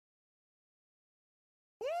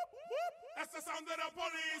That's the sound of the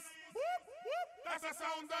police. Whoop, whoop. That's the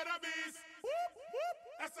sound of the beast. Whoop, whoop.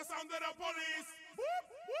 That's the sound of the police. Whoop,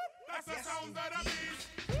 whoop. That's the sound of the beast.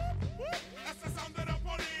 Whoop, whoop. That's the sound of the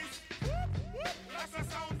police. Whoop, whoop. That's the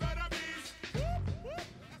sound of the beast. Whoop, whoop.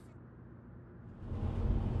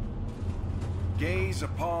 Gaze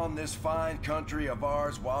upon this fine country of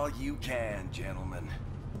ours while you can, gentlemen.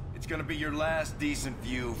 It's gonna be your last decent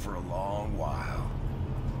view for a long while.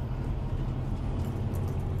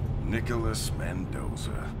 Nicholas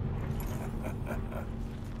Mendoza.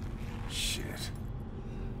 Shit.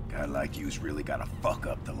 Guy like you's really gotta fuck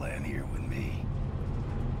up to land here with me.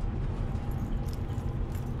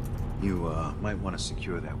 You, might want to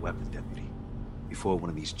secure that weapon, Deputy, before one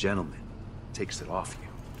of these gentlemen takes it off you.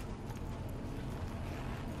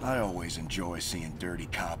 I always enjoy seeing dirty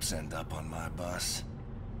cops end up on my bus.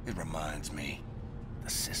 It reminds me, the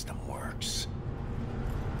system works.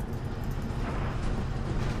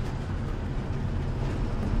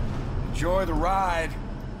 Enjoy the ride,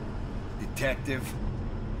 detective.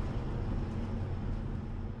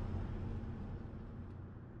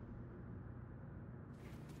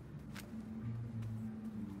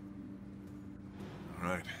 All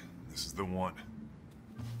right, this is the one.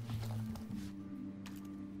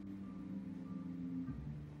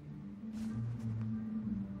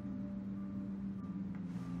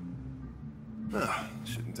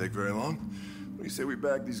 Shouldn't take very long. What do you say we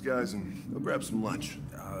bag these guys and go grab some lunch?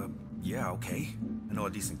 Yeah, okay. I know a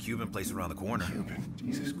decent Cuban place around the corner. Cuban?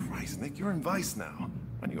 Jesus Christ, Nick, you're in Vice now.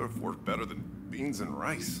 Why do you order fork better than beans and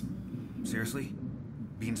rice? Seriously?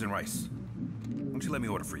 Beans and rice. Why don't you let me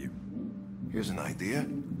order for you? Here's an idea.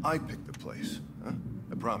 I pick the place, huh?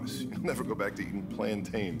 I promise, you'll never go back to eating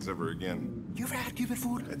plantains ever again. You ever had Cuban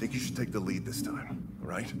food? I think you should take the lead this time, all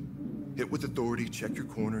right? Hit with authority, check your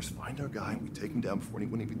corners, find our guy, and we take him down before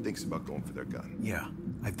anyone even thinks about going for their gun. Yeah,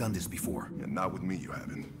 I've done this before. And not with me, you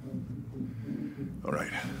haven't. All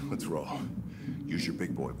right, let's roll. Use your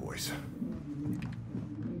big boy voice.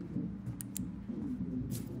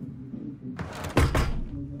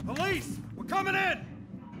 Police! We're coming in!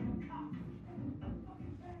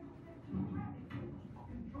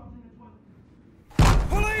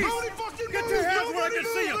 Police! Nobody fucking Get move! your hands Nobody where I can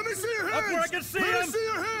move! see them! Let me see your hands! Up where I can see Let them! me see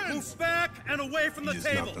your hands! Move back and away from the You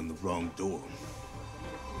table! just knocked on the wrong door.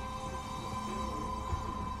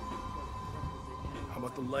 How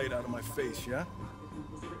about the light out of my face, yeah?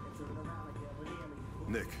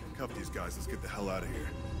 Nick, cuff these guys. Let's get the hell out of here.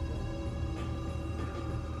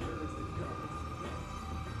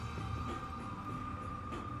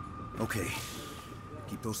 Okay.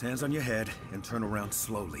 Keep those hands on your head and turn around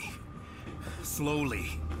slowly.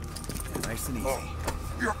 Slowly. Nice and easy. Oh,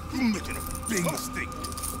 you're making a big mistake.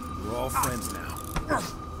 We're all friends now.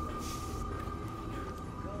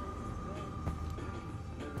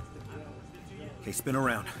 Okay, spin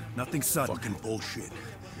around. Nothing sudden. Fucking bullshit.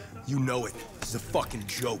 You know it. This is a fucking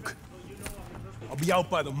joke. I'll be out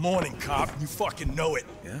by the morning, cop. You fucking know it.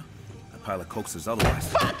 Yeah? A pile of coke says otherwise.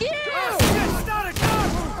 Fuck you! Oh, shit! Start it! Go!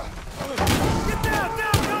 Get down!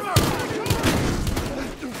 Down! Cover!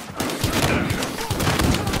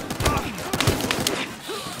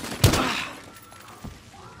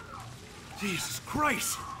 Jesus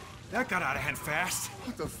Christ! That got out of hand fast.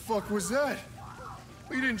 What the fuck was that?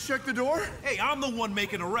 You didn't check the door? Hey, I'm the one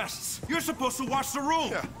making arrests. You're supposed to watch the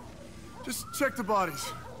room. Yeah. Just check the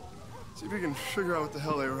bodies. See if you can figure out what the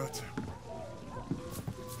hell they were up to.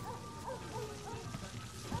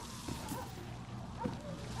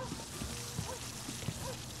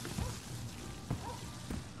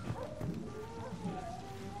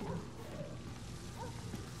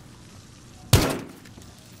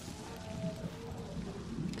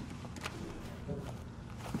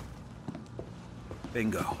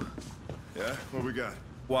 Bingo. Yeah? What we got?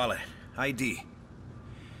 Wallet. ID.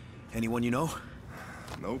 Anyone you know?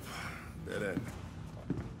 Nope. Dead end.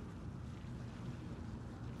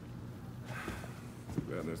 Too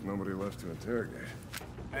bad there's nobody left to interrogate.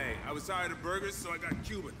 Hey, I was tired of burgers, so I got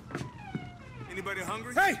Cuban. Anybody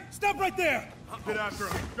hungry? Hey! Stop right there! Get after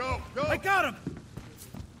him. Go! Go! I got him!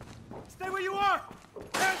 Stay where you are!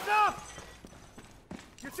 Hands up!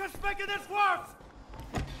 You're just making this worse!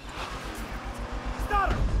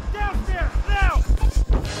 Stop him! Downstairs! Now!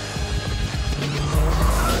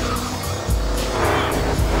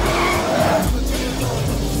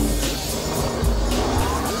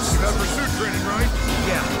 You have pursuit training, right?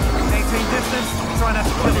 Yeah. Maintain distance. Try not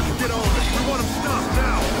to kill him. Get on it. We want him stopped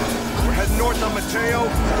now. We're heading north on Mateo.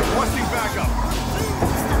 Requesting backup.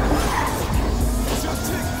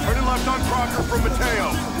 Turning left on Crocker from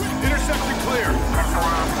Mateo. Intersection clear. 10-4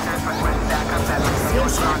 officers request backup at Mateo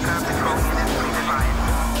Crocker. Patrol units, please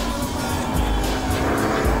advise.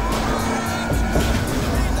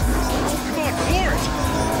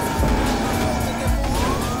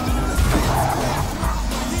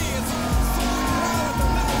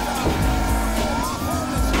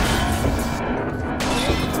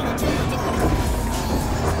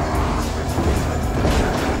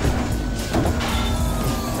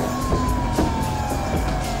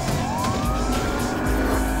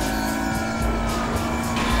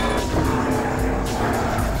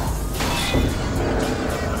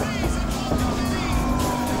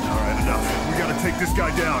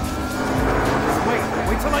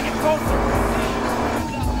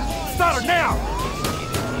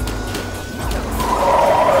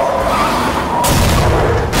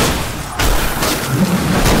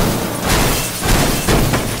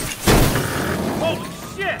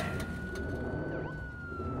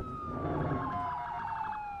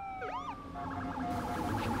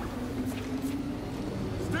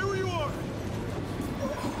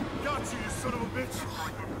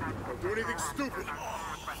 Don't do anything stupid.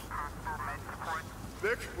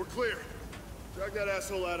 Vic, we're clear. Drag that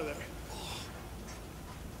asshole out of there.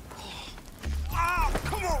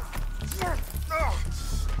 Come on!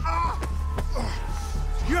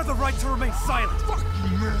 You have the right to remain silent. Fuck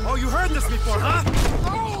you, man. Oh, you heard this before,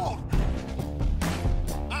 huh?